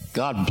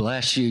God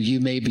bless you.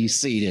 You may be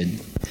seated.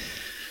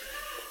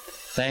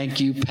 Thank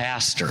you,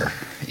 Pastor.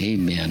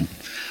 Amen.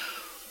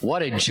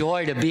 What a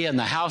joy to be in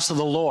the house of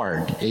the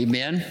Lord.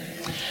 Amen.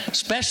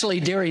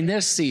 Especially during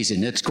this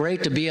season. It's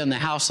great to be in the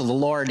house of the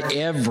Lord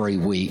every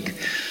week.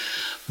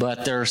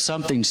 But there's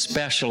something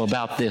special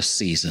about this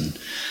season.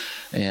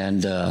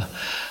 And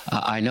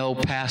I know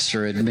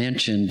Pastor had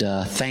mentioned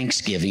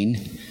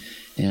Thanksgiving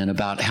and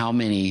about how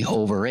many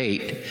over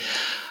ate.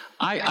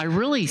 I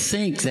really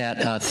think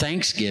that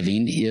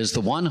Thanksgiving is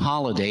the one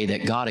holiday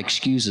that God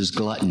excuses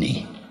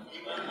gluttony.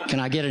 Can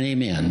I get an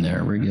amen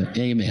there?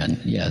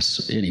 Amen.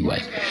 Yes.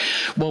 Anyway.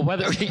 Well,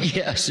 whether he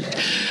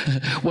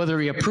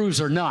approves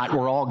or not,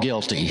 we're all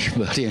guilty.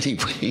 But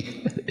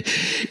anyway,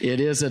 it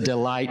is a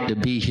delight to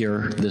be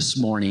here this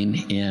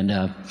morning.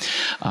 And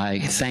I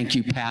thank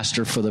you,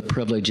 Pastor, for the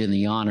privilege and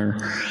the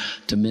honor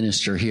to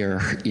minister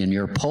here in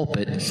your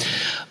pulpit.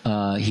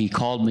 He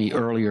called me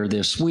earlier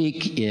this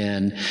week,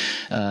 and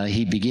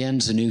he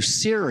begins a new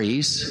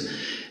series,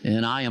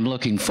 and I am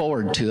looking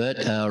forward to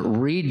it,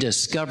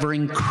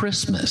 Rediscovering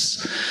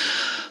Christmas.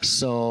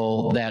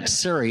 So that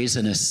series,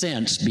 in a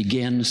sense,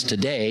 begins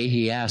today.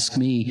 He asked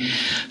me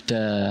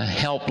to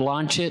help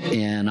launch it,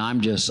 and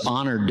I'm just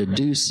honored to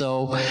do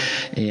so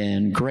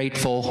and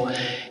grateful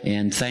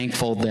and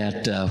thankful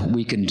that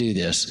we can do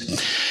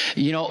this.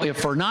 You know,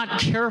 if we're not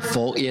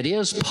careful, it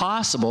is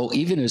possible,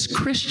 even as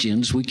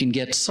Christians, we can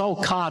get so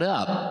caught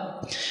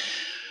up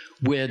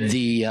with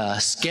the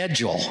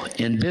schedule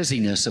and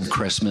busyness of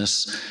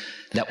Christmas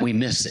that we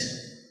miss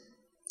it.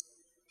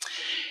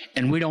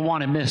 And we don't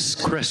want to miss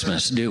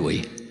Christmas, do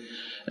we?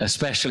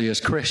 Especially as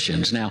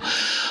Christians. Now,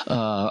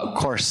 of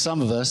course,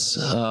 some of us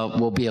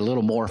will be a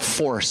little more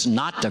forced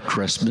not to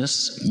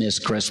miss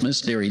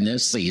Christmas during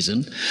this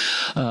season.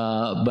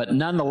 But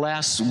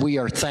nonetheless, we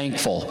are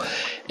thankful,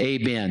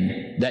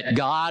 amen, that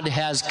God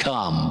has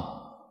come.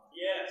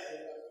 Yes.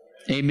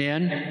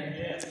 Amen?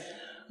 Yes.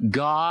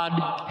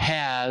 God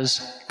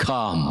has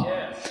come.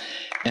 Yes.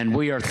 And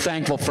we are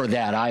thankful for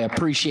that. I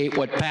appreciate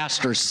what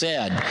Pastor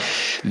said.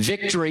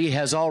 Victory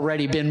has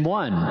already been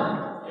won.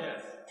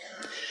 Yes.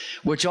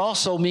 Which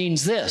also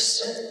means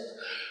this.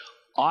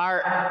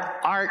 Our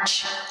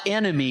arch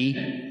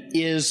enemy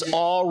is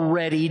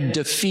already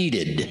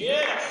defeated.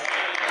 Yes.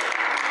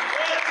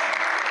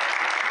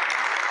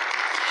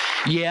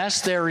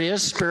 Yes, there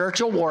is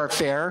spiritual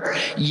warfare.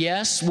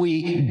 Yes,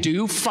 we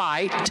do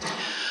fight.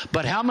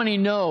 But how many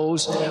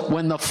knows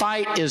when the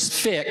fight is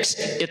fixed,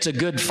 it's a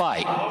good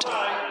fight?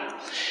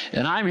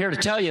 And I'm here to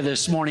tell you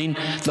this morning,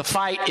 the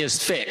fight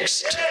is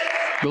fixed.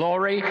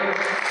 Glory.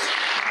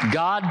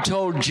 God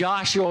told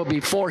Joshua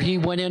before he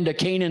went into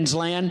Canaan's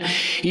land,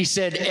 he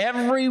said,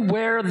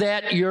 everywhere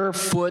that your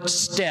foot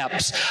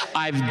steps,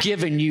 I've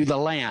given you the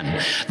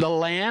land. The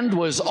land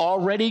was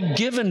already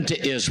given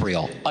to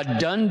Israel, a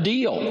done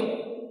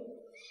deal.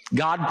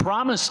 God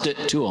promised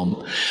it to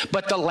them.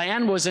 But the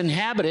land was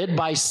inhabited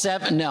by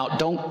 7. Now,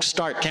 don't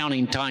start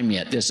counting time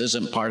yet. This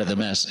isn't part of the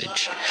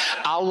message.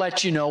 I'll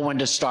let you know when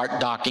to start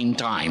docking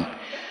time.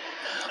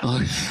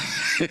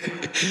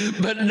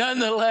 But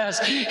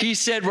nonetheless, he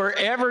said,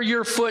 wherever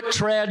your foot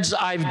treads,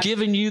 I've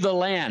given you the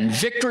land.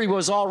 Victory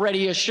was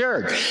already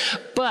assured.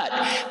 But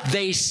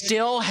they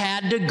still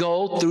had to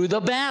go through the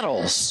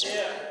battles.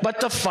 But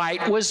the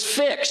fight was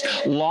fixed.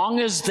 Long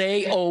as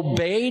they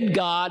obeyed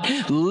God,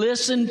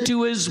 listened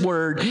to His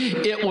word,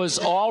 it was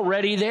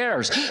already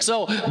theirs.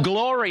 So,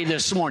 glory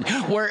this morning.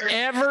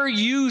 Wherever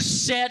you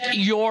set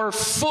your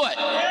foot,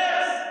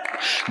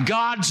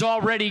 God's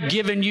already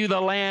given you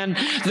the land.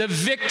 The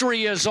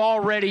victory is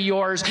already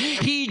yours.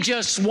 He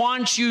just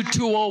wants you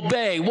to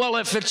obey. Well,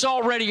 if it's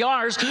already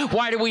ours,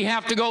 why do we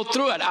have to go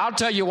through it? I'll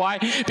tell you why.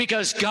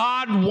 Because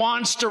God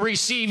wants to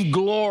receive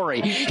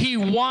glory. He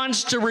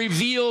wants to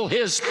reveal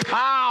His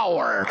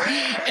power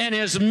and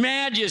His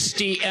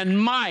majesty and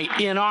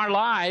might in our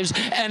lives.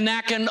 And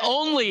that can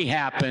only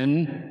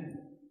happen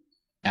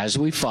as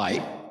we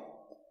fight.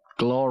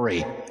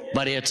 Glory.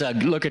 But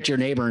look at your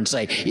neighbor and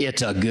say,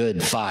 it's a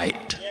good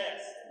fight.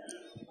 Yes.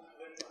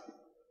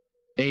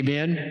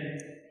 Amen?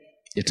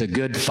 It's a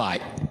good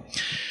fight.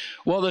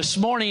 Well, this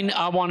morning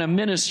I want to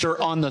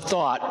minister on the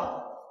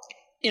thought,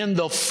 in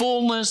the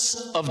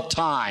fullness of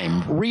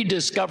time,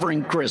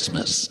 rediscovering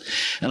Christmas.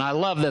 And I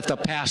love that the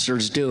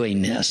pastor's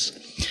doing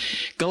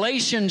this.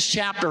 Galatians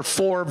chapter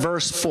 4,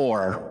 verse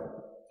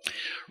 4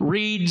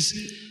 reads,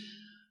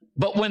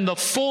 but when the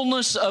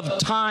fullness of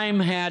time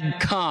had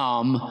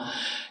come,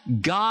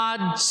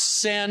 God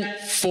sent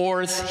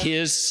forth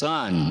His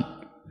Son,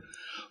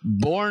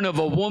 born of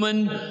a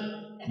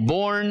woman,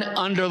 born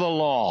under the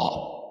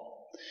law.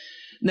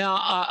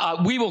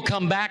 Now, we will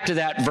come back to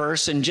that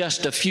verse in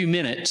just a few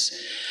minutes,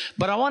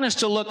 but I want us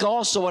to look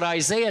also at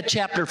Isaiah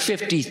chapter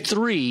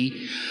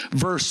 53,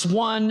 verse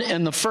 1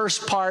 and the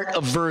first part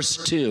of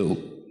verse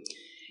 2.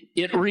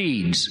 It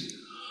reads,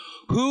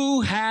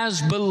 who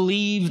has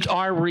believed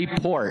our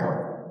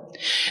report?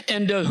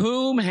 And to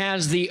whom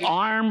has the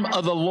arm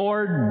of the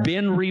Lord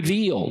been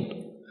revealed?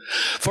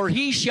 For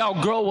he shall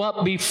grow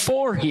up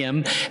before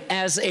him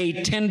as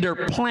a tender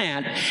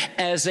plant,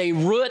 as a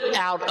root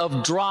out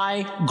of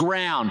dry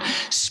ground.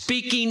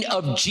 Speaking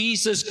of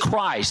Jesus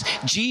Christ,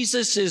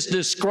 Jesus is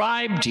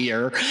described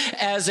here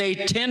as a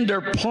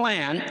tender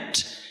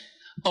plant,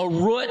 a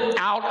root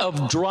out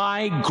of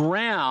dry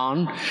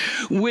ground,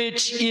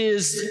 which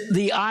is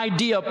the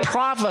idea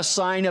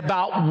prophesying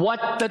about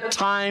what the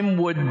time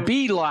would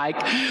be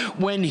like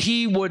when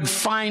he would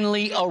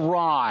finally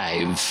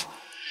arrive.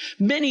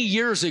 Many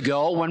years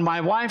ago, when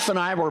my wife and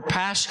I were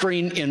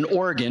pastoring in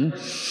Oregon,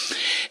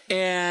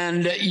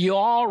 and you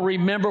all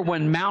remember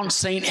when Mount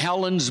St.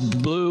 Helens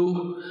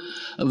blew,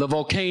 the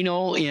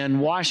volcano in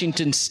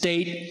Washington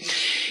State.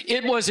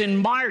 It was in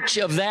March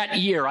of that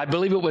year, I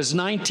believe it was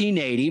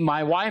 1980,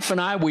 my wife and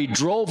I, we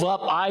drove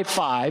up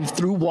I-5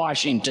 through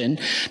Washington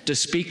to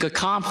speak a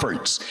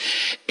conference.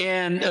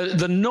 And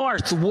the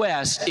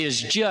Northwest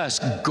is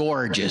just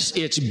gorgeous.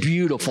 It's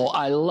beautiful.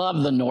 I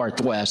love the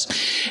Northwest.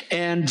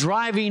 And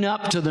driving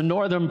up to the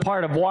northern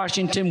part of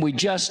Washington, we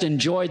just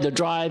enjoyed the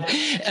drive.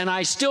 And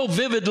I still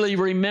vividly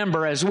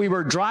remember as we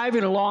were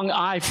driving along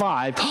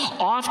I-5,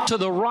 off to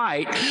the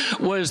right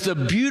was the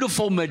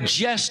beautiful,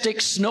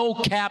 majestic,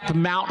 snow-capped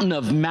mountain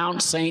of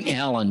Mount St.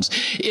 Helens.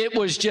 It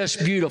was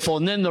just beautiful.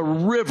 And then the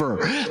river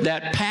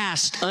that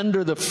passed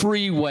under the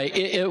freeway,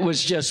 it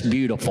was just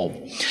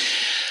beautiful.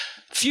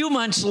 A few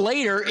months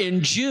later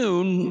in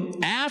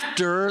June,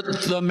 after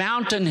the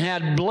mountain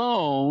had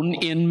blown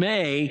in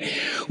May,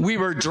 we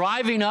were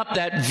driving up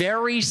that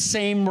very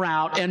same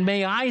route, and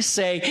may I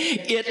say,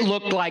 it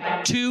looked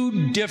like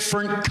two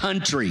different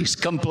countries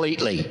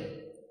completely.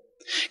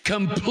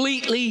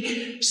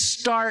 Completely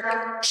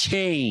stark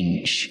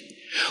change.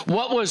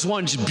 What was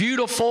once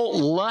beautiful,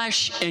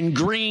 lush, and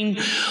green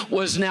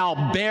was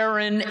now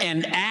barren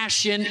and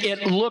ashen.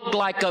 It looked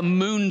like a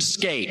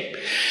moonscape.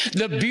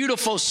 The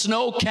beautiful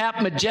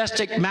snow-capped,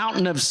 majestic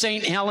mountain of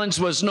St. Helens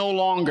was no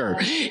longer.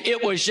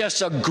 It was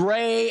just a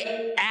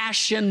gray,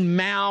 ashen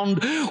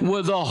mound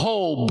with a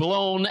hole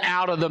blown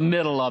out of the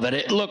middle of it.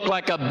 It looked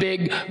like a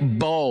big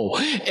bow.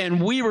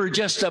 And we were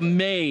just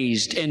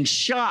amazed and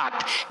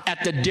shocked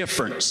at the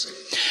difference.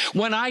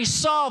 When I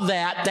saw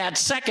that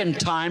second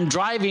time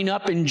driving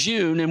up in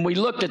June, and we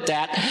looked at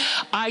that,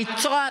 I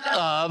thought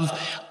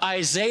of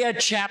Isaiah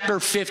chapter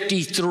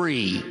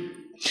 53.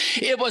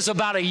 It was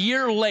about a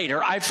year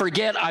later. I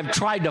forget. I've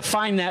tried to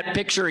find that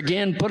picture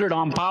again, put it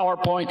on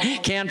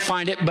PowerPoint, can't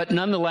find it, but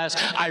nonetheless,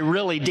 I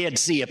really did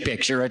see a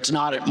picture. It's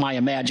not at my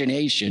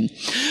imagination.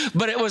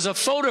 But it was a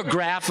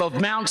photograph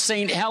of Mount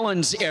St.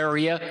 Helens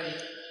area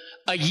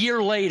a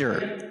year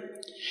later.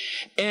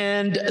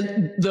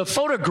 And the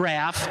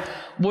photograph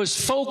was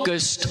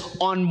focused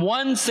on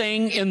one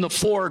thing in the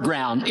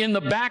foreground. In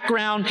the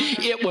background,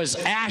 it was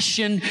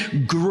ashen,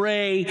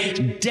 gray,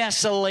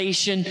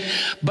 desolation.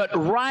 But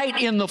right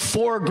in the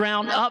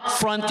foreground, up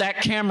front,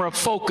 that camera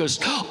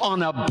focused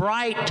on a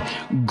bright,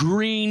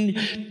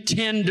 green,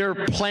 tender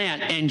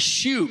plant and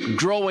shoot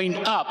growing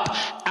up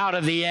out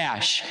of the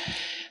ash.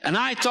 And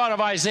I thought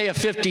of Isaiah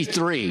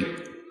 53.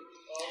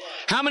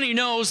 How many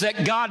knows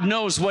that God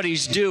knows what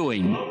he's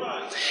doing?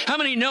 How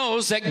many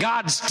knows that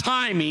God's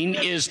timing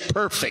is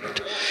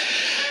perfect?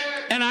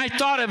 And I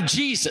thought of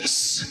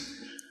Jesus.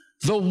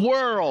 The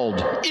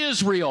world,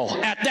 Israel,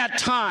 at that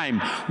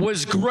time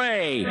was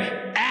gray,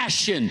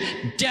 ashen,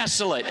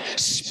 desolate,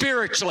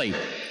 spiritually.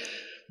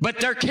 But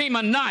there came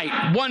a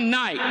night, one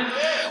night,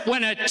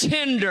 when a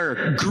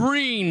tender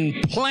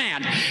green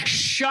plant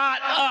shot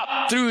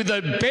up through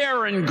the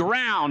barren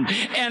ground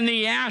and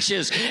the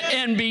ashes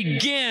and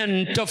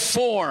began to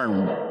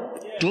form.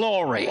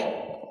 Glory.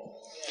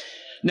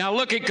 Now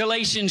look at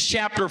Galatians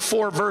chapter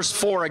 4, verse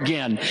 4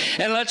 again.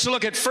 And let's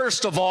look at,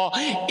 first of all,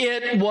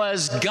 it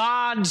was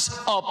God's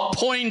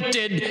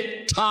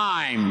appointed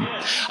time.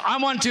 I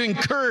want to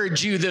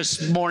encourage you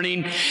this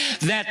morning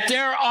that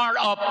there are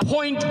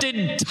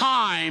appointed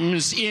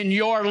times in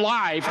your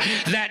life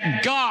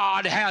that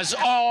God has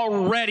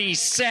already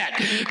set.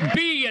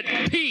 Be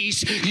at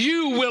peace.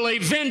 You will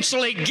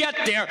eventually get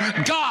there.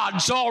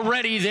 God's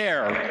already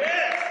there.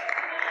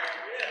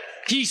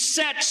 He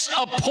sets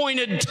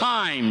appointed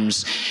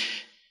times.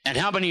 And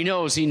how many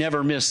knows he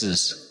never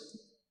misses?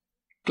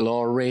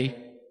 Glory.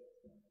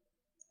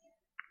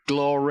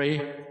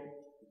 Glory.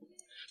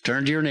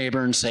 Turn to your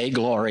neighbor and say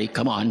glory.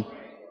 Come on.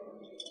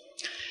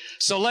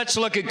 So let's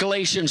look at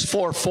Galatians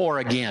 4:4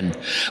 again.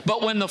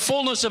 But when the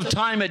fullness of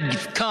time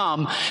had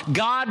come,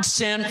 God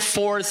sent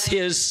forth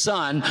his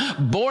Son,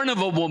 born of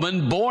a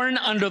woman, born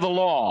under the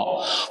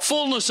law.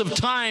 Fullness of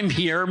time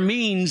here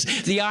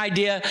means the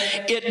idea,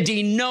 it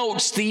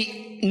denotes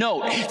the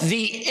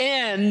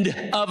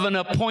end of an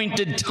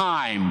appointed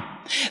time.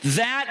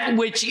 that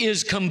which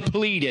is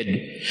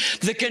completed,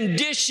 the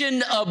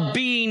condition of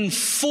being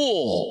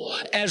full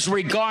as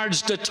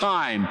regards to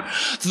time,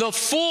 the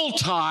full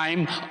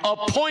time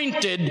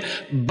appointed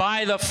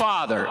by the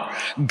Father.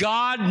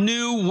 God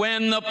knew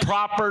when the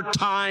proper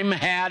time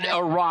had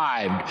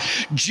arrived.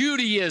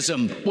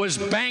 Judaism was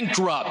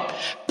bankrupt.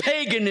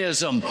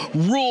 Paganism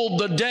ruled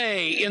the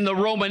day in the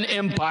Roman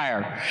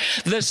Empire.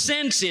 The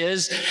sense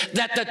is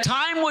that the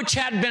time which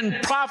had been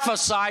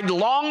prophesied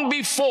long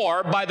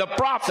before by the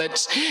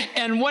prophets,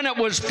 and when it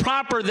was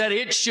proper that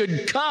it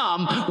should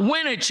come,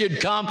 when it should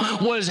come,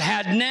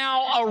 had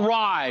now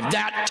arrived.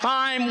 That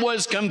time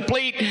was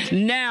complete.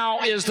 Now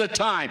is the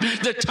time.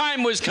 The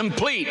time was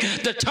complete.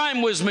 The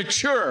time was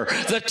mature.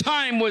 The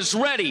time was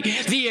ready.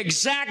 The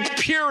exact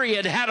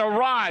period had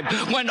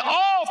arrived when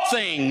all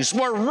things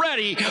were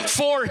ready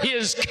for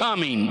his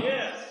coming.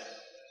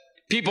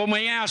 People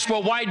may ask,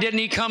 well, why didn't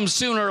he come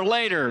sooner or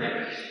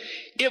later?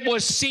 It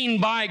was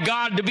seen by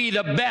God to be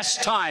the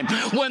best time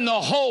when the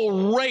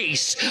whole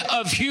race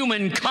of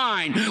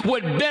humankind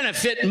would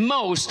benefit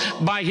most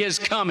by his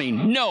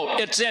coming. Note,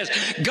 it says,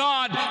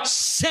 God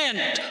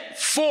sent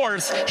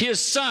forth his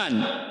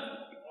Son.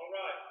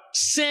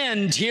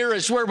 Send here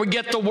is where we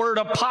get the word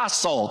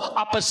apostle,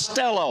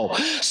 apostello,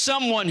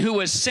 someone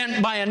who is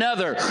sent by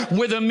another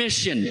with a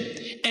mission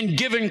and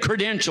given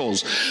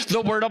credentials.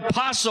 The word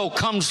apostle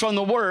comes from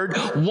the word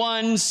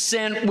one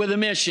sent with a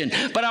mission.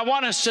 But I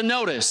want us to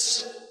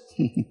notice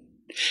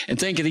and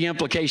think of the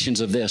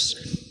implications of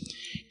this.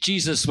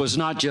 Jesus was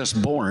not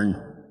just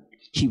born,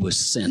 he was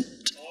sent.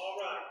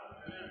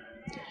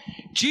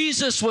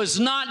 Jesus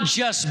was not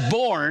just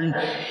born,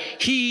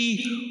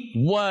 he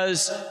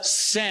was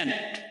sent.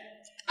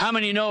 How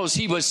many knows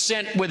he was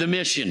sent with a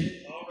mission?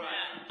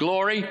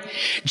 Glory.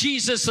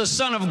 Jesus, the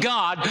Son of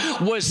God,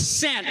 was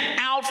sent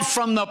out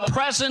from the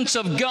presence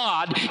of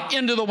God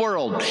into the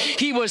world.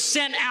 He was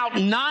sent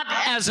out not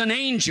as an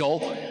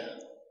angel,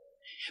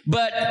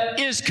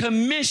 but is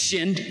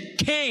commissioned,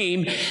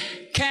 came,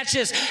 catch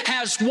this,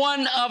 as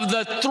one of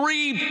the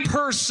three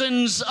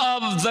persons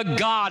of the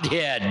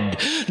Godhead.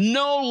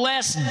 No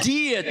less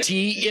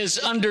deity is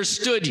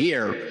understood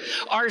here.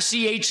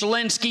 R.C.H.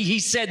 Lenski, he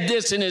said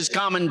this in his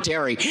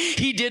commentary.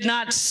 He did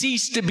not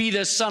cease to be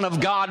the Son of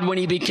God when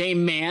he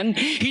became man.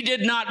 He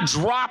did not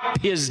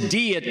drop his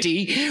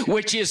deity,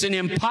 which is an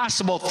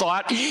impossible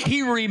thought.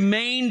 He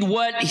remained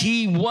what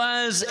he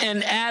was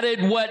and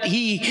added what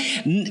he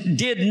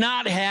did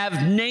not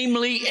have,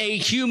 namely a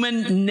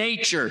human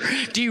nature.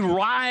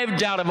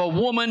 Derived out of a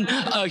woman,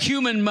 a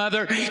human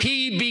mother,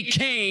 he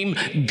became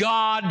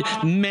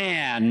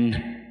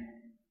God-man.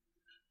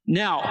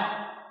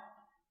 Now,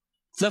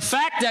 the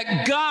fact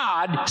that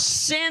God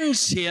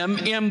sends him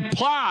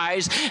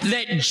implies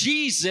that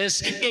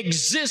Jesus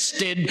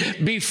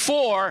existed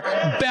before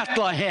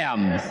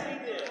Bethlehem.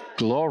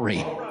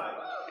 Glory.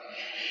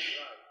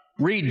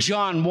 Read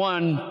John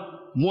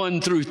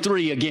 1 through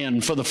 3 again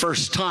for the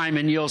first time,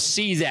 and you'll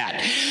see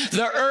that.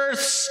 The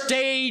earth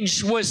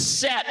stage was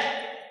set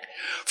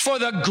for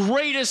the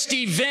greatest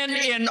event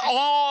in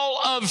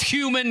all of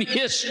human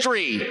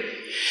history,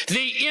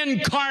 the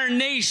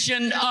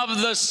incarnation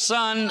of the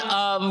Son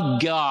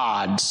of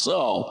God.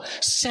 So,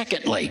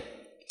 secondly,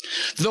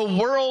 the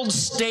world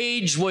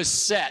stage was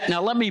set.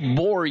 Now, let me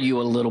bore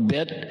you a little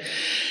bit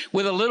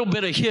with a little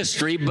bit of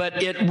history,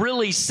 but it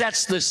really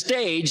sets the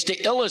stage to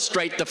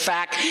illustrate the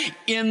fact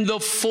in the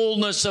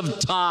fullness of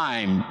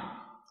time.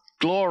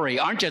 Glory.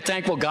 Aren't you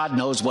thankful God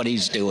knows what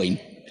he's doing?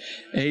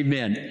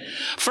 Amen.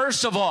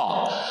 First of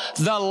all,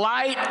 the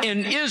light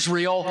in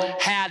Israel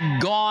had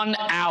gone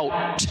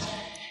out.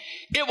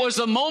 It was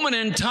the moment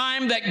in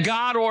time that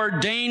God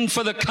ordained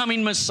for the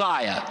coming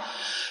Messiah.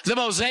 The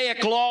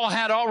Mosaic Law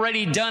had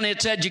already done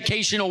its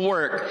educational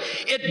work.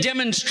 It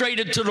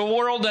demonstrated to the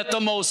world that the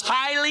most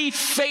highly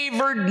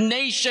favored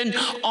nation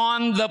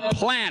on the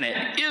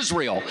planet,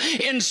 Israel,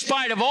 in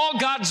spite of all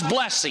God's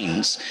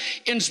blessings,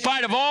 in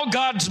spite of all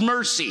God's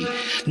mercy,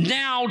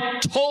 now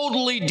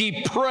totally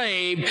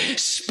depraved,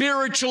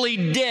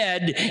 spiritually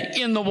dead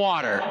in the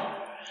water.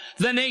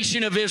 The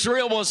nation of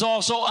Israel was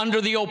also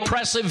under the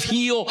oppressive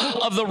heel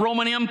of the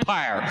Roman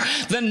Empire.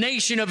 The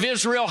nation of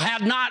Israel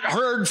had not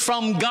heard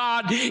from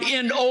God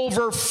in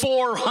over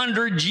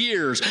 400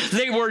 years.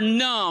 They were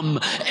numb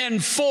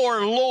and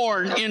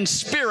forlorn in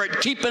spirit.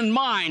 Keep in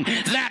mind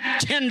that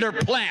tender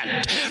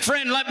plant.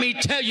 Friend, let me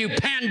tell you,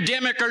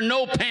 pandemic or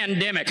no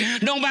pandemic,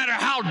 no matter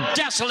how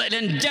desolate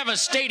and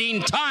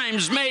devastating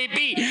times may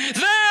be,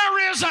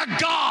 there is a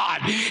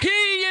God. He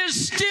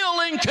is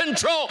still in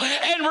control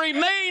and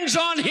remains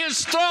on his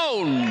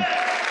throne.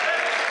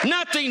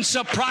 Nothing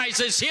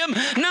surprises him.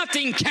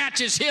 Nothing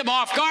catches him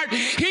off guard.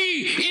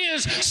 He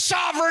is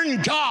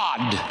sovereign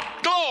God.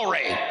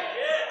 Glory.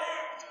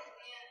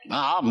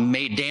 I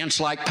may dance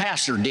like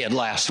Pastor did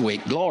last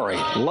week. Glory.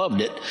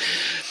 Loved it.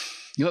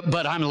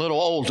 But I'm a little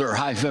older.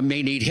 I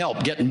may need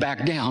help getting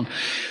back down.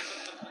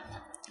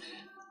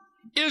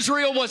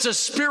 Israel was a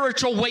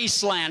spiritual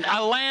wasteland,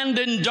 a land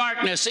in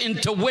darkness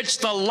into which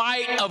the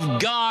light of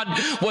God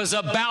was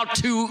about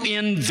to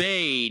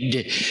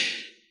invade.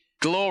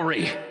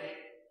 Glory.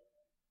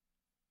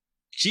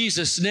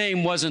 Jesus'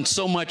 name wasn't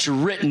so much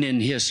written in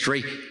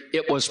history,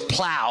 it was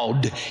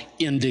plowed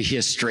into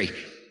history.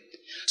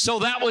 So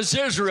that was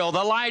Israel.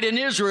 The light in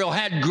Israel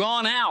had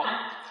gone out.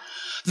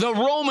 The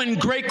Roman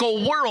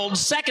Greco world,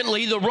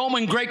 secondly, the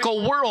Roman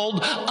Greco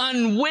world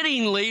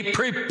unwittingly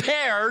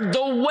prepared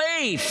the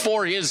way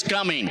for his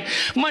coming.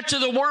 Much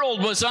of the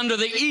world was under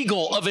the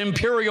eagle of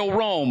imperial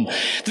Rome.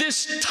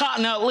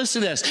 Now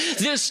listen to this.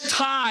 This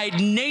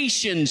tied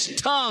nations,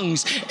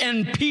 tongues,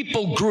 and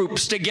people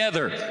groups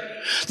together.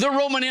 The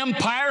Roman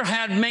Empire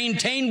had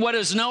maintained what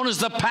is known as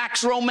the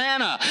Pax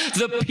Romana,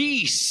 the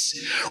peace.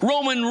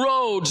 Roman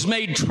roads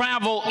made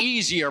travel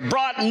easier,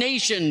 brought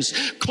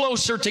nations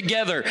closer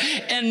together,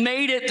 and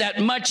made it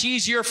that much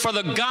easier for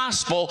the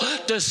gospel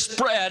to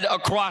spread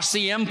across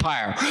the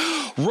empire.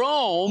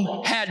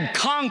 Rome had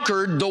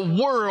conquered the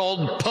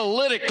world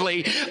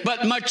politically,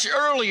 but much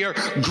earlier,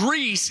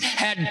 Greece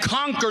had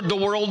conquered the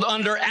world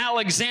under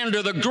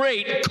Alexander the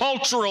Great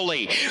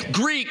culturally.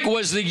 Greek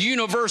was the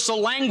universal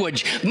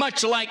language, much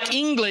like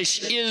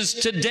English is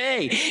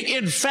today.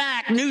 In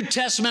fact, New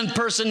Testament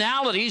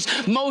personalities,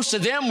 most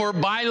of them were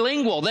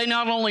bilingual. They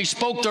not only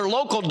spoke their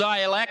local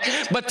dialect,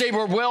 but they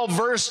were well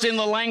versed in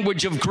the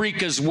language of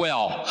Greek as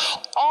well.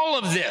 All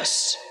of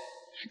this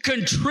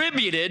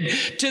contributed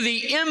to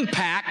the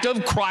impact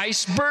of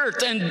Christ's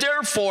birth and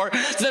therefore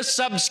the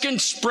subsequent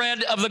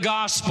spread of the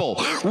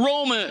gospel.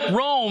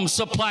 Rome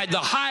supplied the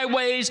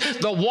highways,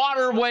 the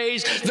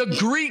waterways. The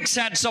Greeks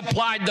had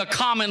supplied the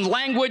common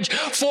language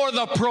for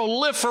the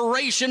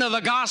proliferation of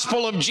the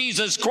gospel of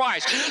Jesus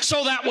Christ,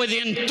 so that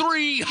within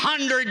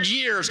 300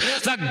 years,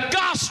 the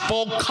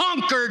gospel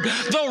conquered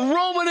the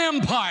Roman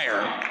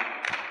Empire.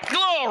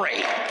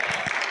 Glory!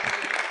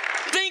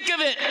 Think of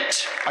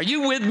it. Are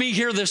you with me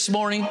here this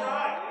morning?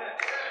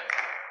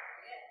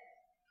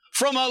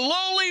 From a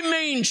lowly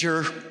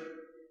manger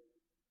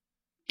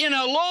in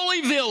a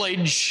lowly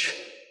village,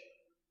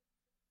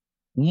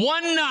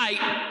 one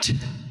night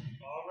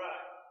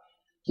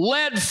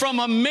led from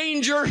a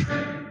manger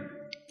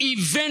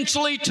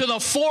eventually to the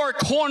four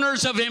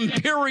corners of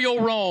imperial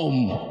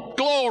Rome.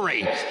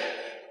 Glory.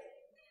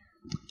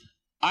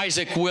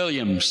 Isaac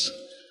Williams,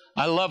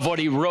 I love what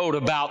he wrote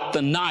about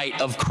the night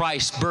of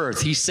Christ's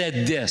birth. He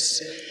said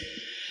this: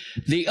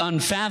 the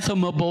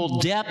unfathomable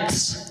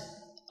depths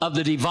of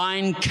the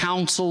divine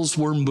counsels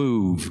were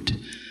moved.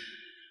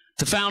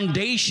 The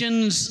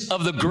foundations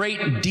of the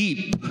great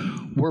deep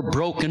were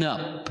broken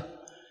up.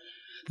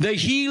 The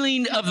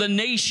healing of the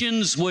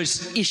nations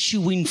was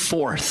issuing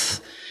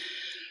forth.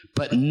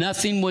 But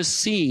nothing was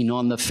seen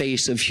on the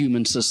face of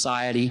human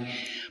society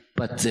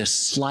but this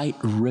slight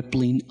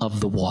rippling of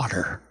the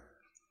water.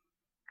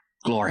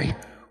 Glory.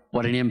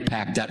 What an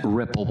impact that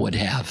ripple would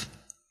have.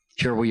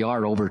 Here we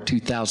are over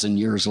 2,000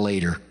 years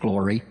later.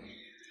 Glory.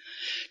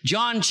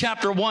 John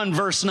chapter 1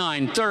 verse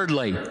 9.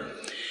 Thirdly,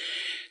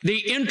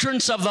 the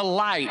entrance of the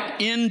light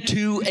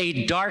into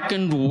a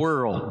darkened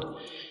world.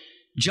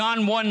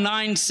 John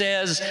 1:9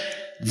 says,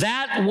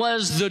 that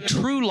was the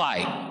true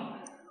light,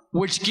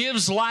 which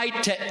gives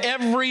light to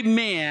every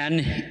man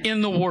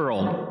in the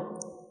world.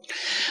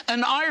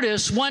 An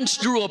artist once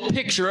drew a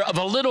picture of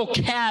a little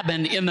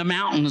cabin in the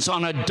mountains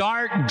on a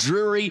dark,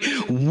 dreary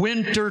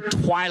winter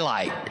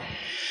twilight.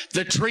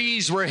 The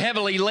trees were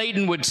heavily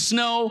laden with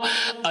snow,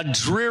 a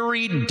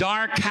dreary,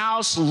 dark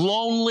house,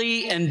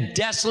 lonely and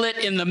desolate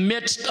in the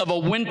midst of a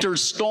winter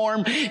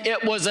storm.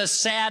 It was a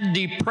sad,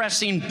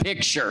 depressing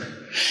picture.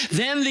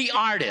 Then the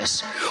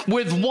artist,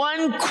 with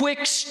one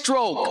quick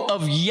stroke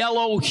of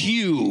yellow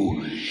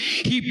hue,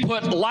 he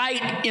put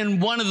light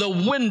in one of the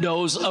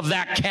windows of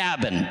that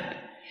cabin.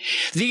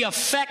 The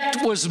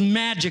effect was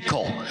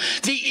magical.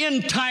 The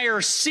entire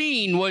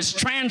scene was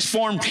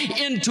transformed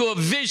into a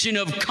vision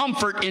of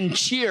comfort and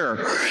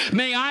cheer.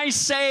 May I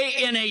say,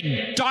 in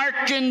a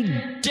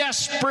darkened,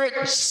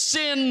 desperate,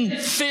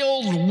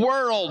 sin-filled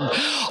world,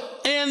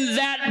 in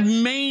that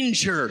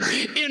manger,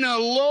 in a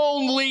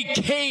lonely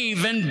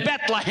cave in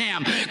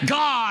Bethlehem,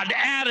 God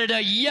added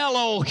a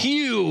yellow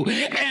hue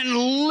and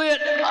lit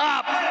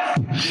up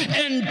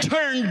and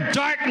turned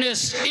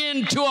darkness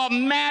into a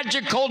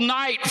magical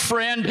night,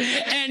 friend,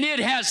 and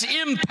it has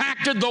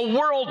impacted the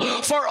world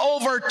for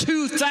over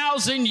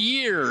 2,000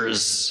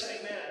 years.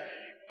 Amen.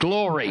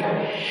 Glory.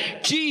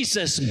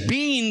 Jesus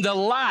being the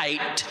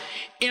light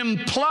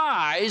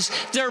implies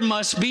there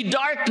must be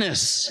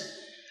darkness.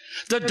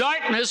 The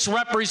darkness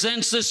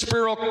represents the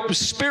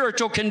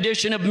spiritual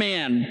condition of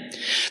man.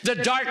 The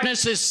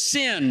darkness is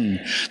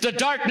sin. The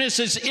darkness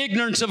is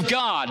ignorance of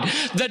God.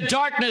 The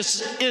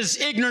darkness is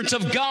ignorance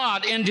of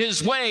God and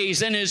His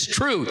ways and His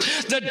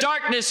truth. The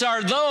darkness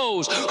are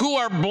those who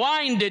are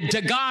blinded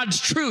to God's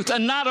truth,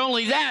 and not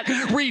only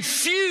that,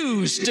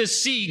 refuse to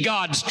see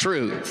God's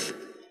truth.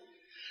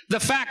 The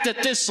fact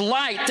that this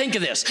light, think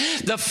of this,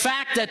 the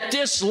fact that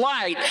this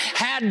light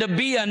had to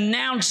be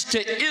announced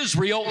to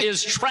Israel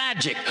is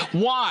tragic.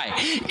 Why?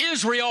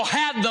 Israel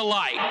had the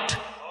light.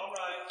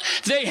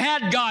 They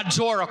had God's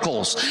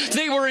oracles.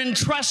 They were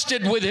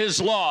entrusted with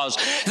His laws.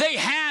 They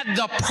had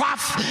the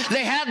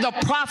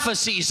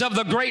prophecies of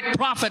the great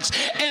prophets,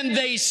 and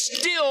they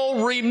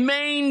still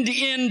remained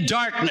in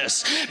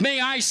darkness. May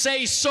I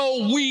say,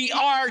 so we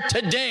are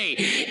today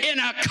in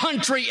a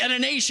country and a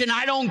nation.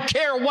 I don't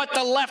care what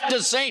the left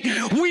is saying.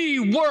 We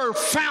were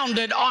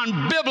founded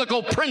on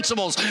biblical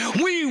principles.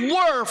 We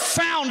were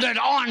founded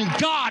on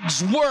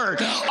God's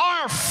Word.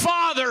 Our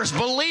fathers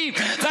believed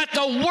that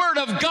the Word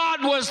of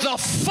God was the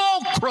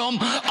fulcrum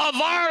of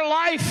our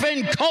life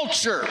and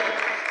culture.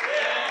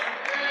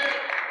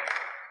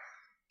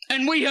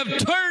 And we have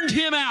turned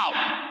Him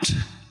out.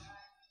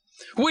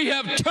 We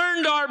have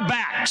turned our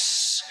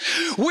backs.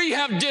 We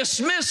have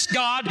dismissed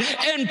God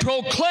and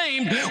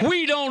proclaimed,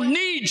 we don't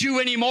need you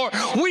anymore.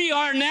 We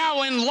are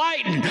now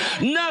enlightened.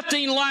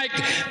 Nothing like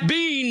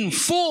being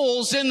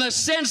fools in the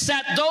sense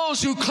that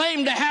those who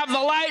claim to have the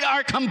light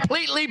are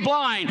completely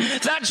blind.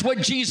 That's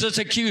what Jesus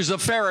accused the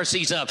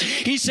Pharisees of.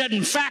 He said,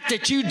 in fact,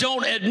 that you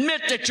don't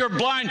admit that you're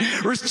blind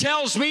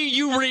tells me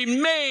you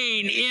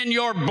remain in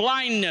your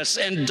blindness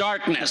and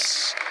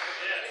darkness.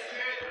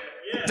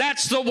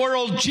 That's the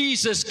world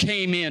Jesus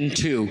came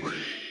into.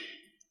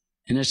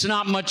 And it's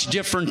not much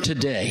different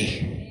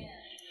today.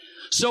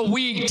 So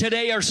we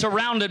today are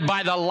surrounded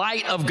by the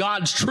light of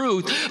God's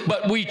truth,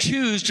 but we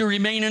choose to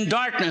remain in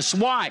darkness.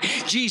 Why?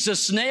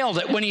 Jesus nailed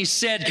it when He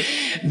said,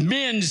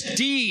 men's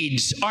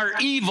deeds are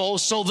evil,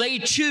 so they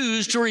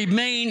choose to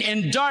remain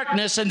in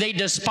darkness, and they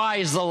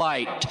despise the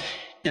light,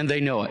 and they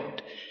know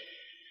it.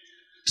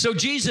 So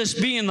Jesus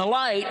being the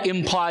light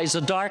implies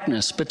a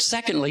darkness. But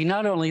secondly,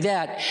 not only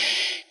that,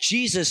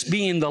 Jesus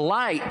being the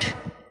light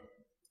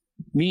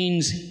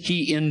means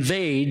He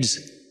invades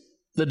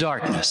the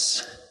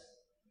darkness.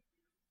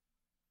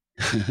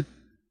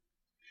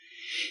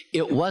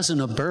 It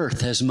wasn't a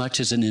birth as much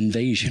as an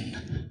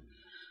invasion.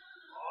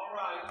 All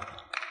right.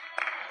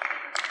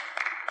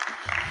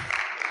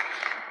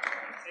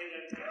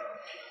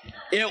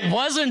 It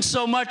wasn't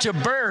so much a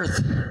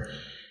birth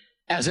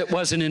as it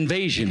was an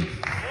invasion.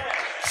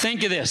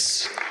 Think of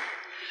this.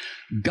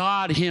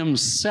 God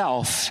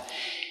Himself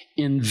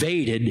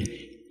invaded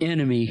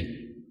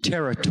enemy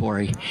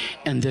territory,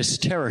 and this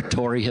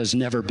territory has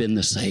never been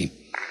the same.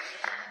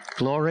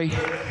 Glory.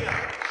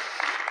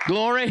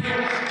 Glory.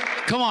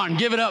 Come on,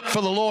 give it up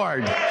for the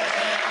Lord.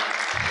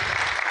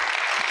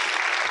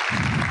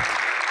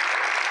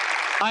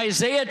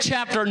 Isaiah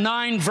chapter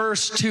 9,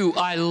 verse 2.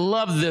 I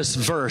love this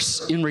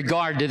verse in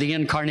regard to the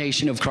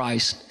incarnation of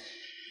Christ.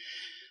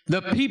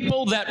 The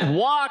people that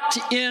walked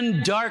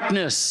in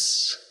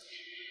darkness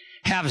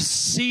have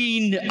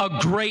seen a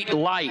great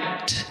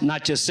light.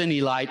 Not just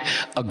any light,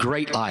 a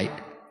great light.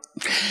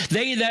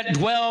 They that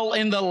dwell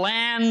in the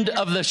land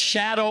of the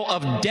shadow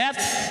of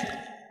death,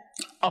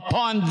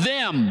 upon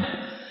them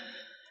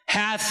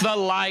hath the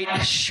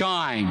light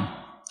shine.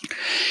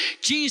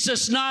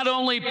 Jesus not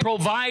only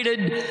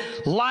provided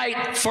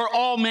light for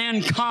all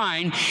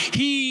mankind,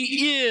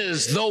 He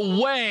is the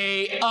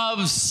way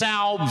of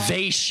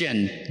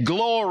salvation.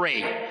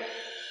 Glory.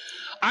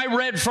 I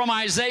read from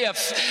Isaiah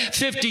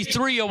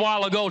 53 a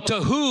while ago,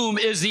 to whom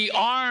is the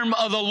arm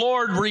of the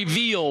Lord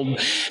revealed?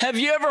 Have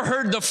you ever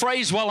heard the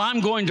phrase, well,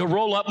 I'm going to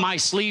roll up my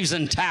sleeves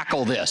and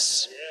tackle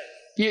this?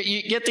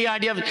 You get the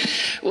idea of it?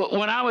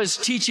 When I was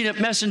teaching at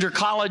Messenger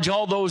College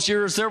all those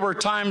years, there were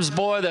times,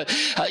 boy, that,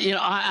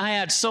 I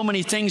had so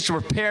many things to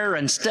prepare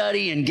and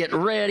study and get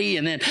ready.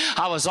 And then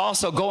I was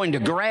also going to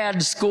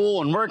grad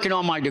school and working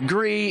on my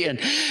degree. And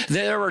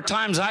there were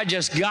times I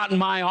just got in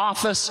my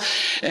office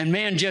and,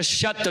 man, just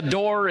shut the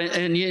door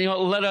and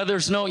let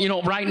others know,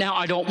 right now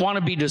I don't want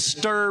to be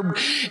disturbed.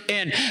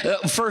 And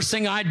first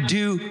thing I'd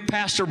do,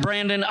 Pastor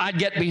Brandon, I'd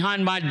get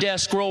behind my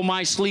desk, roll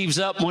my sleeves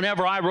up.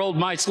 Whenever I rolled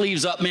my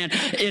sleeves up, man,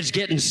 it's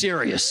getting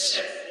serious.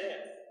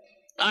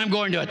 I'm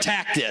going to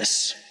attack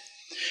this.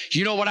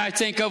 You know what I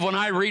think of when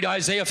I read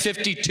Isaiah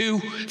 52,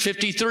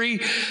 53?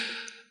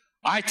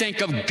 I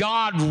think of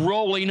God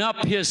rolling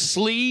up His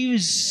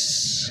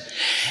sleeves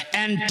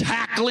and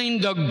tackling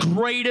the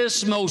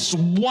greatest, most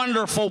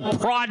wonderful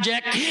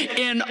project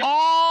in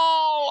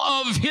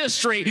all of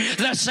history,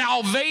 the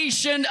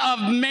salvation of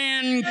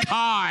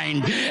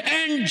mankind.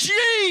 And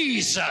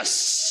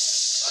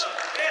Jesus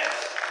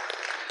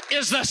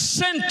is the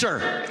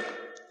center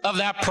of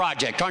that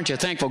project. Aren't you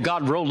thankful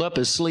God rolled up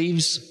His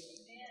sleeves?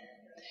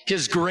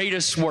 His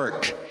greatest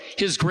work.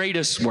 His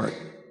greatest work.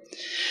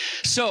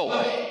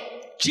 So,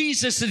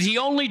 Jesus is the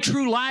only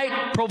true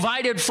light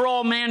provided for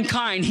all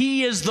mankind.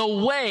 He is the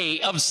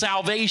way of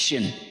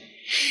salvation.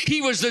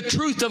 He was the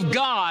truth of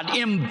God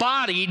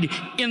embodied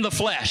in the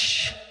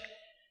flesh.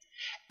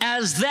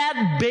 As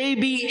that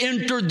baby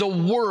entered the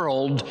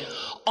world,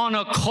 on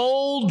a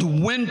cold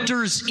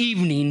winter's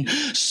evening,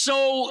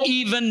 so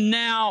even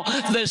now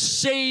the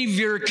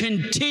Savior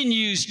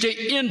continues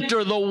to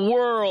enter the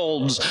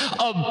worlds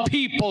of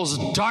people's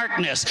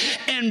darkness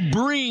and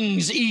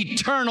brings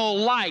eternal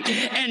light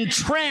and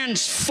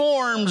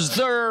transforms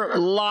their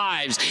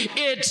lives.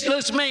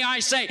 May I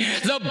say,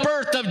 the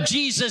birth of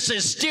Jesus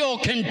is still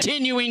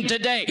continuing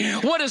today.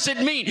 What does it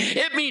mean?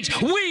 It means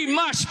we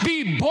must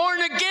be born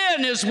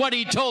again, is what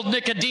he told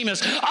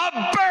Nicodemus.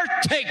 A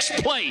birth takes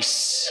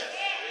place.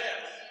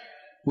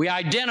 We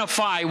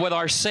identify with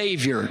our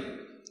Savior.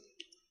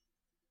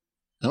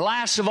 And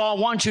last of all,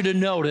 I want you to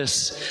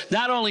notice,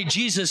 not only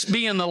Jesus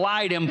being the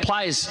light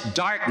implies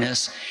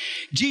darkness,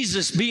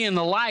 Jesus being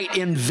the light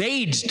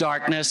invades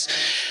darkness.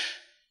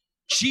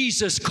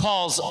 Jesus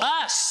calls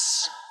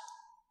us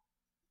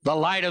the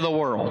light of the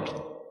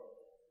world.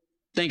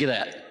 Think of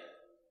that.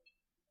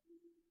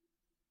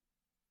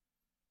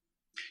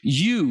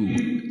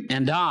 You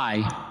and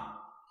I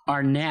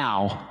are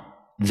now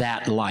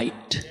that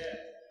light.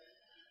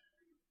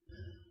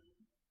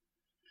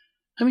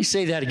 Let me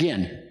say that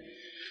again.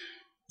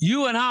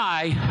 You and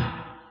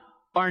I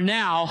are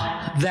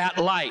now that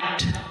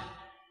light.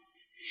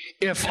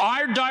 If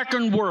our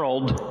darkened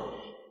world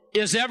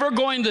is ever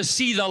going to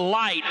see the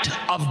light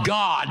of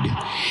God,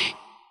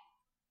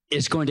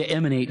 it's going to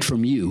emanate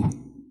from you.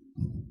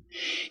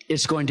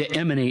 It's going to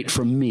emanate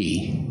from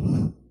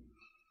me.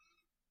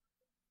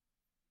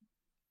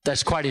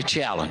 That's quite a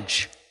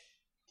challenge,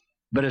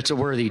 but it's a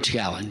worthy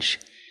challenge.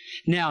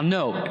 Now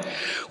note,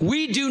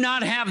 we do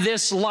not have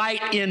this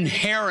light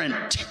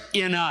inherent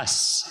in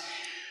us.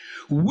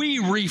 We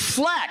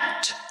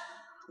reflect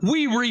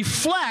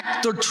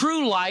the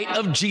true light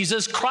of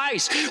Jesus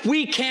Christ.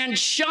 We can't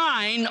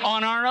shine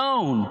on our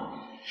own.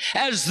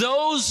 As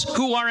those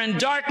who are in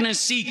darkness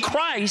see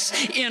Christ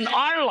in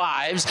our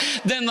lives,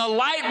 then the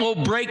light will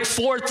break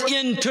forth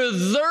into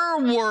their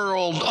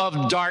world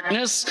of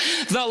darkness.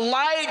 The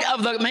light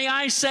of the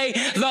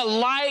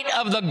light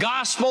of the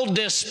gospel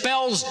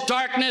dispels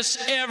darkness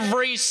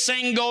every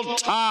single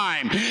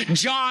time.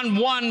 John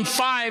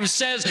 1:5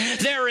 says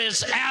there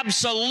is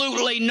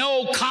absolutely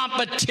no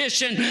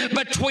competition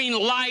between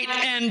light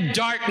and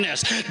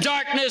darkness.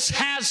 Darkness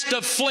has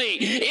to flee.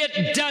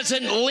 It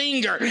doesn't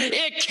linger.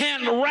 It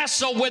can't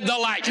wrestle with the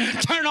light.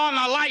 Turn on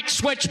the light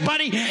switch,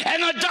 buddy,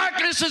 and the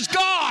darkness is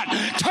gone.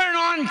 Turn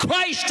on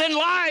Christ in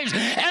lives,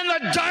 and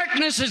the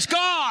darkness is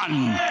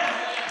gone.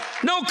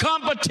 No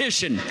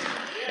competition.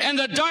 And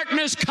the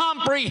darkness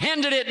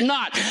comprehended it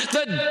not.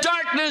 The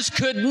darkness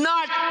could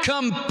not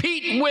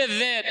compete with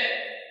it.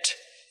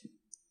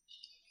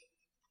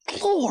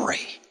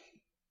 Glory.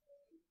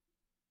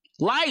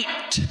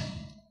 Light.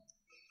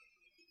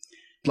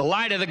 The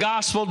light of the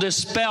gospel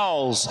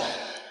dispels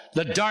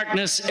the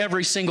darkness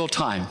every single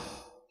time.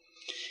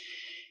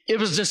 It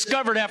was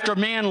discovered after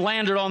man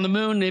landed on the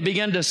moon. They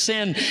began to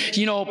send,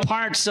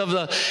 parts of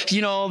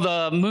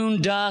the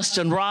moon dust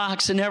and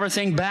rocks and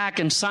everything back,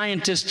 and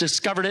scientists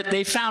discovered it.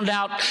 They found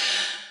out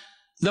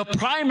the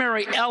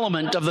primary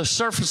element of the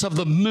surface of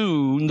the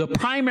moon, the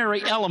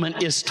primary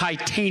element is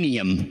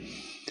titanium.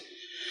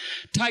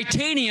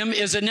 Titanium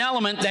is an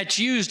element that's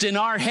used in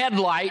our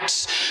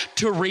headlights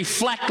to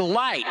reflect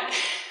light.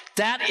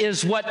 That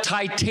is what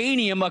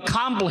titanium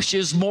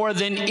accomplishes more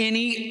than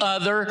any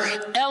other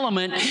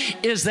element,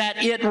 is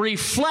that it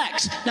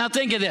reflects. Now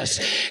think of this.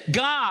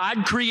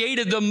 God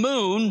created the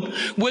moon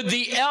with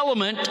the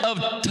element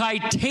of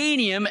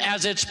titanium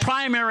as its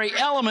primary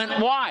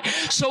element. Why?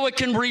 So it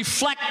can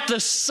reflect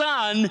the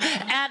sun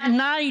at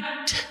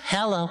night.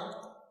 Hello.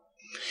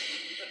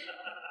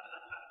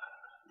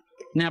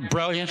 Isn't that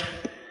brilliant?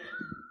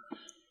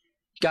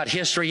 Got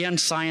history and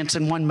science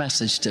in one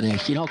message today.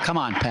 Come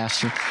on,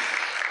 Pastor.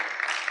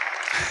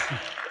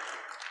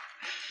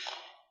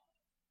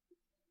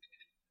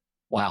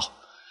 Wow.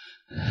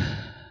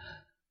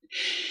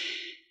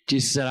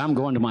 Jesus said, I'm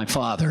going to my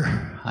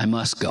Father. I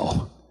must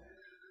go.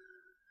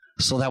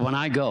 So that when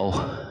I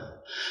go,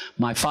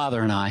 my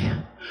Father and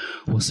I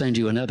will send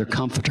you another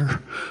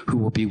comforter who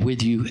will be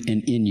with you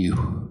and in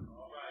you.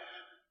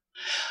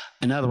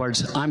 In other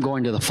words, I'm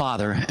going to the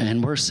Father,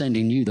 and we're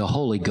sending you the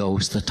Holy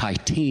Ghost, the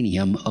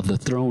titanium of the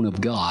throne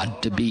of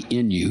God, to be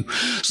in you,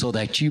 so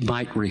that you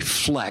might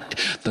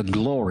reflect the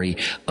glory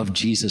of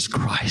Jesus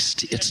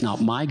Christ. It's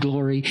not my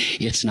glory.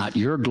 It's not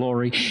your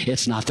glory.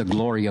 It's not the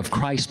glory of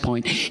Christ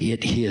Point.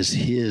 It is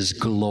His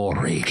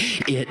glory.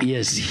 It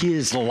is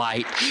His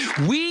light.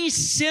 We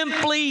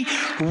simply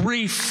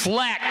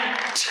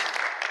reflect.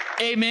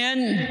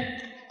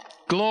 Amen.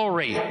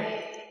 Glory.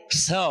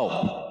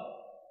 So,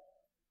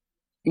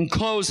 in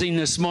closing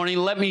this morning,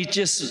 let me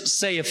just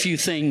say a few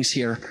things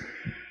here.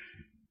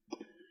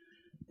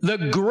 The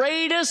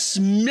greatest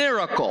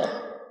miracle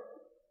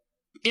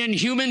in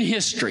human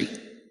history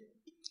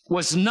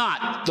was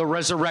not the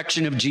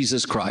resurrection of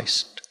Jesus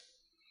Christ.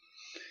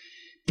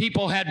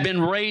 People had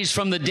been raised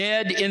from the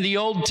dead in the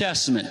Old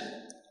Testament.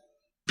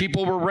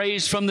 People were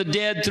raised from the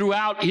dead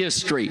throughout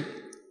history.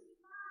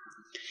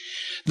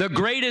 The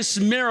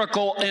greatest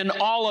miracle in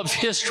all of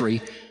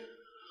history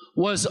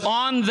was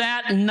on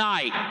that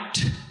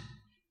night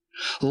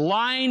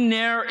lying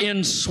there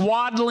in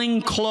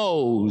swaddling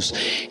clothes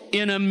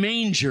in a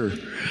manger.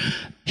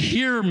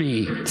 Hear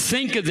me,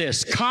 think of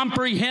this,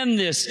 comprehend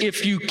this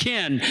if you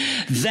can.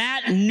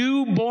 That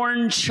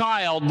newborn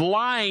child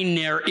lying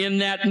there in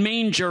that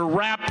manger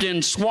wrapped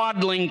in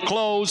swaddling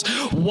clothes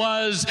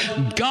was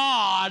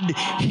God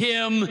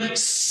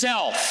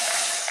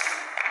Himself.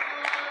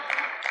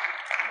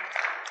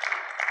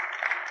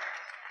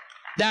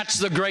 That's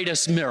the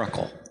greatest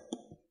miracle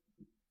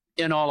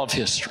in all of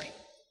history.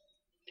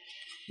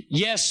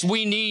 Yes,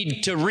 we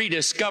need to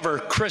rediscover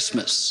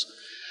Christmas.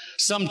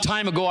 Some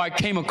time ago, I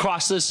came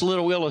across this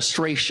little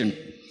illustration.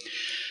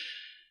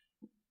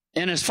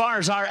 And as far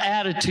as our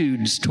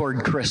attitudes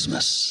toward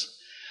Christmas,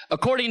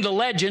 according to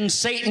legend,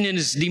 Satan and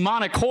his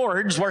demonic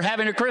hordes were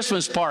having a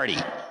Christmas party.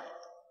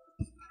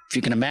 If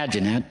you can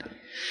imagine that.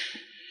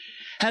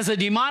 As the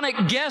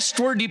demonic guests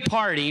were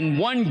departing,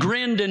 one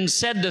grinned and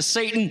said to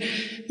Satan,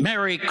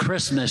 "Merry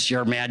Christmas,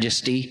 Your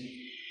Majesty."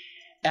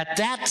 At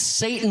that,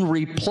 Satan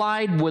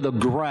replied with a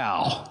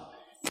growl,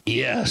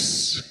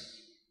 "Yes,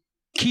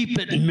 keep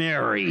it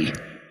merry,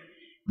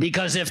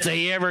 because if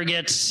they ever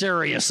get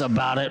serious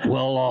about it,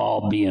 we'll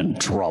all be in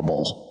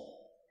trouble."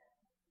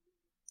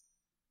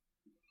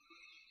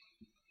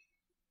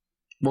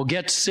 We'll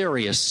get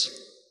serious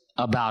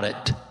about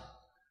it.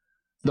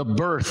 The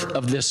birth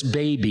of this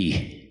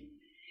baby.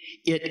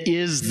 It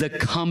is the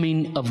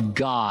coming of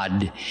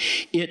God.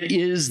 It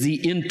is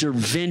the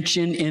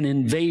intervention and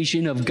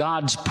invasion of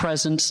God's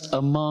presence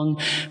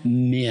among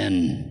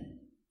men.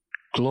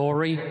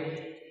 Glory.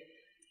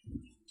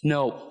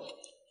 No.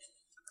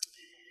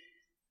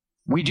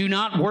 We do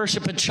not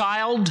worship a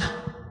child.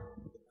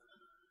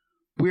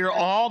 We are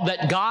all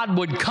that God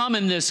would come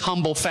in this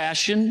humble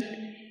fashion.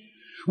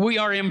 We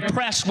are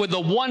impressed with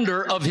the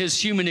wonder of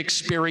His human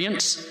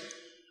experience.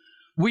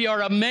 We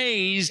are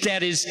amazed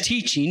at His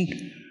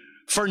teaching,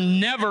 for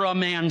never a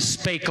man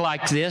spake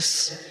like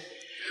this.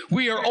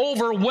 We are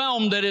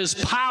overwhelmed at His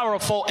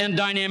powerful and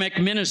dynamic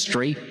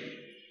ministry.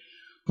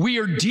 We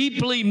are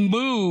deeply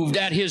moved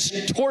at His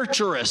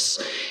torturous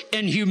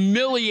and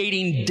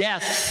humiliating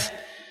death.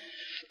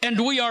 And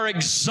we are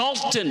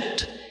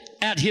exultant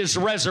at His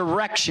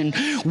resurrection.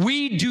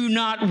 We do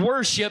not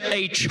worship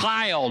a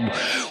child.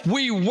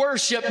 We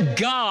worship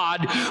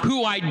God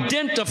who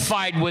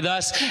identified with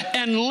us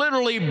and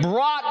literally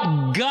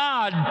brought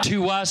God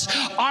to us.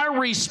 Our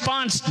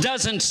response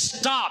doesn't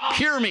stop,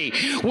 hear me,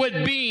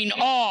 with being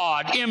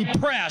awed,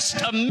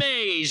 impressed,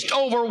 amazed,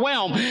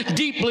 overwhelmed,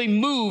 deeply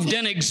moved,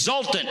 and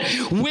exultant.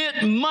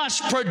 It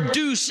must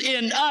produce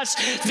in us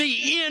the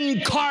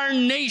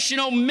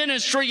incarnational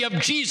ministry of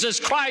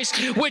Jesus Christ,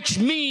 which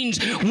means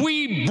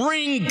we bring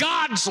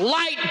God's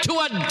light to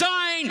a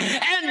dying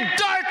and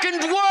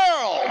darkened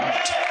world.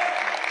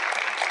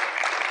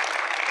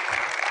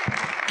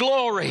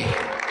 Glory.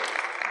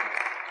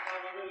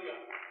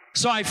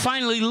 So I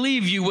finally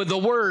leave you with the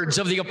words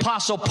of the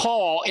Apostle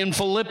Paul in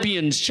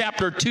Philippians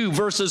chapter 2,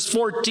 verses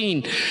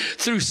 14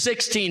 through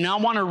 16. I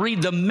want to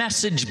read the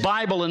Message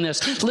Bible in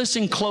this.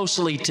 Listen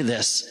closely to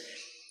this.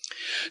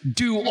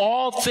 Do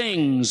all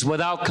things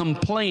without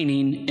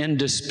complaining and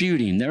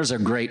disputing. There's a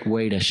great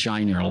way to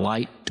shine your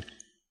light.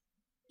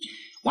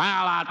 Well,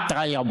 I'll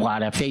tell you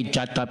what, if he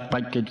just, I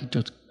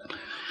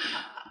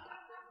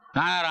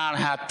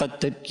don't have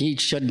to, he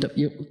shouldn't have.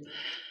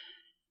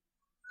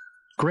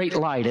 Great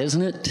light,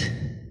 isn't it?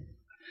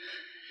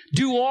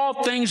 Do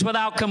all things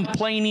without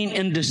complaining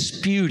and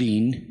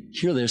disputing,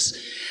 hear this,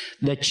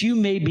 that you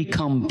may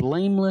become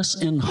blameless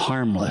and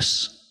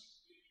harmless.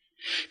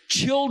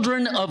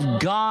 Children of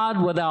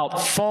God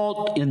without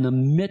fault in the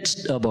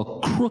midst of a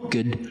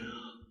crooked,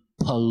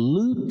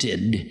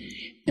 polluted,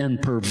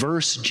 and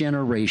perverse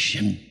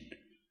generation,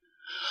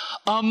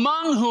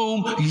 among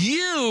whom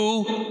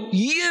you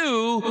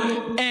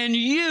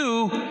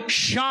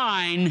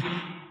shine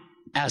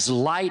as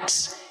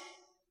lights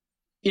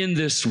in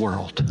this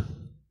world.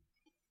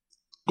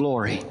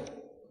 Glory.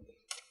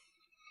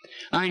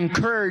 I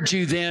encourage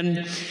you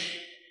then,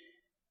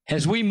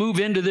 as we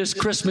move into this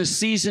Christmas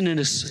season and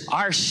as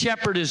our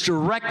shepherd is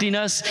directing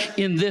us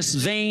in this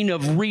vein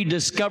of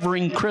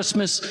rediscovering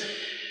Christmas,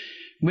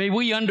 may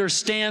we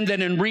understand that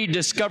in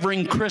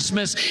rediscovering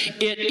Christmas,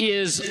 it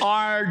is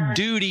our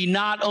duty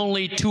not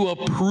only to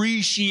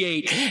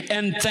appreciate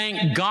and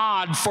thank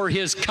God for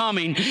His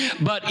coming,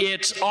 but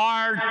it's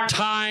our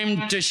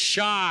time to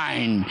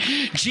shine.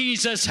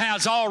 Jesus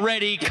has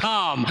already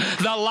come.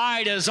 The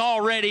light has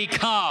already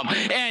come,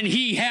 and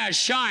He has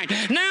shined.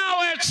 Now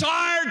it's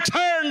our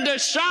turn to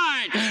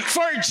shine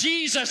for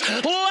Jesus.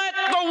 Let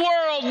the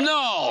world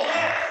know.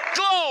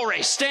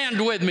 Glory. Stand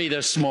with me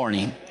this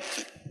morning.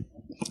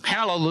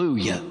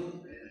 Hallelujah.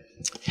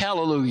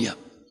 Hallelujah.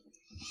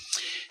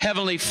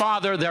 Heavenly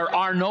Father, there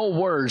are no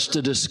words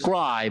to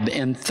describe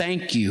and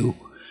thank You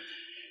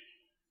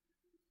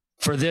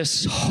for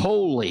this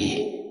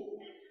holy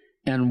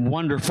and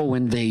wonderful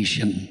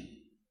invasion.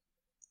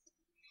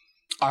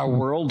 Our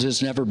world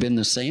has never been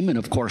the same, and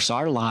of course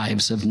our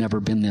lives have never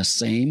been the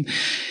same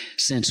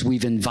since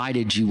we've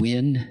invited you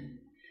in.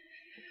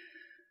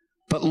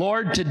 But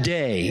Lord,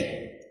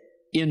 today,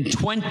 in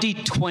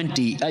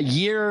 2020, a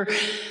year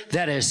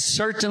that has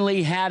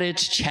certainly had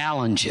its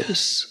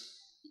challenges,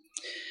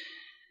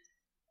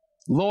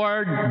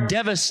 Lord,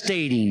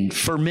 devastating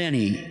for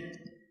many,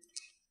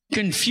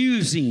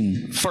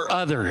 confusing for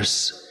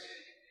others,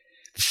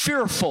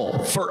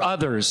 fearful for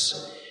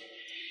others.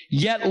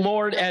 Yet,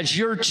 Lord, as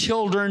your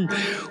children,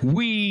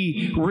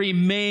 we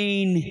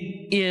remain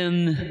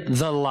in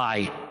the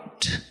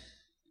light.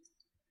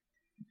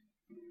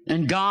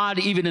 And God,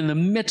 even in the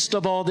midst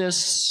of all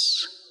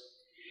this,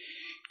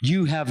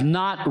 you have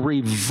not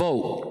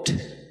revoked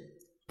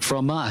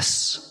from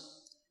us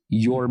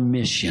your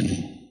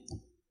mission.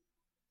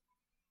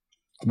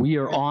 We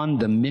are on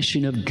the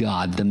mission of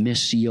God, the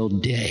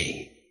Missio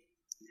Dei.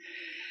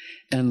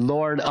 And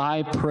Lord,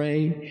 I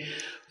pray,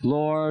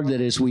 Lord,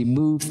 that as we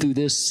move through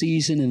this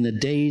season and the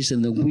days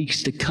and the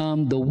weeks to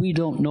come, though we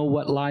don't know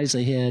what lies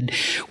ahead,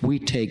 we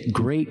take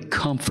great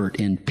comfort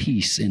and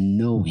peace in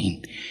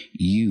knowing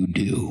you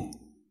do.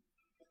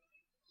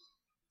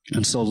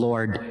 And so,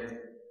 Lord,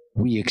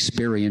 we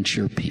experience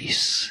your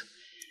peace.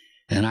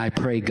 And I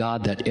pray,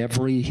 God, that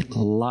every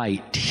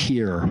light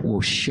here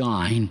will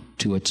shine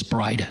to its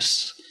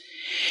brightest.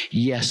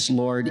 Yes,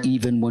 Lord,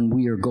 even when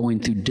we are going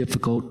through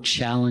difficult,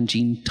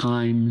 challenging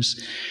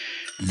times,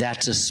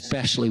 that's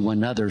especially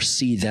when others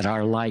see that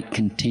our light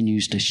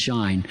continues to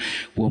shine,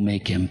 will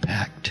make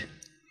impact.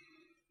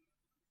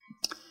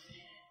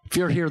 If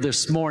you're here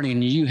this morning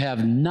and you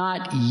have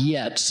not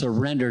yet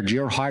surrendered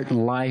your heart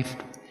and life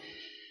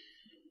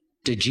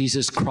to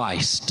Jesus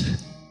Christ,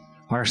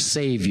 our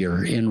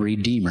Savior and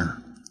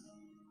Redeemer,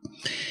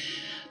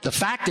 the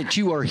fact that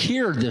you are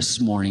here this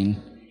morning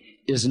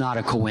is not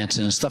a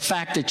coincidence. The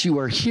fact that you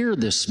are here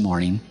this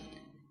morning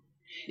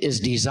is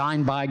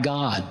designed by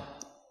God.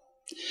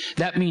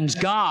 That means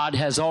God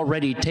has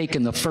already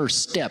taken the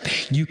first step.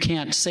 You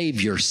can't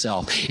save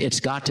yourself. It's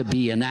got to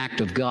be an act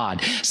of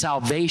God.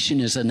 Salvation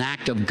is an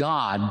act of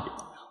God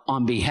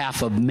on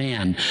behalf of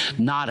man,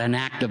 not an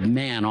act of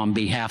man on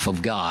behalf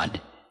of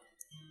God.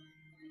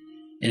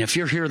 And if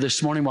you're here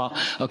this morning,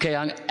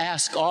 I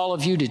ask all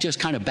of you to just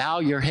kind of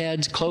bow your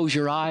heads, close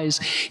your eyes.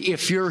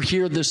 If you're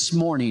here this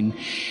morning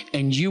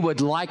and you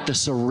would like to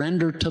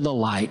surrender to the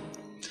light,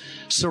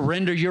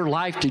 surrender your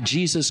life to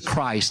Jesus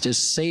Christ as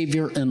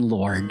Savior and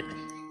Lord,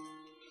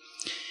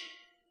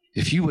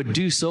 if you would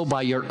do so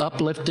by your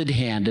uplifted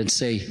hand and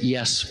say,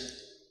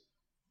 yes,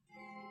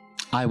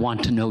 I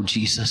want to know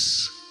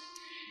Jesus.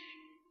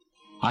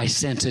 I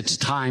sense it's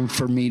time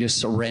for me to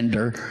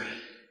surrender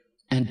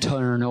and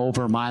turn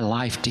over my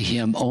life to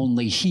Him.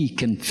 Only He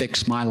can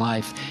fix my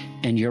life.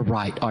 And you're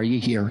right. Are you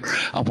here?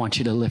 I want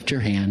you to lift your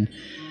hand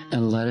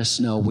and let us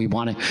know.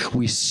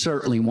 We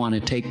certainly want to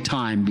take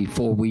time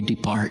before we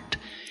depart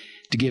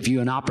to give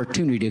you an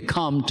opportunity to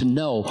come to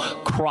know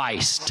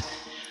Christ,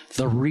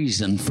 the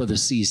reason for the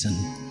season.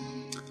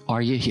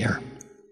 Are you here?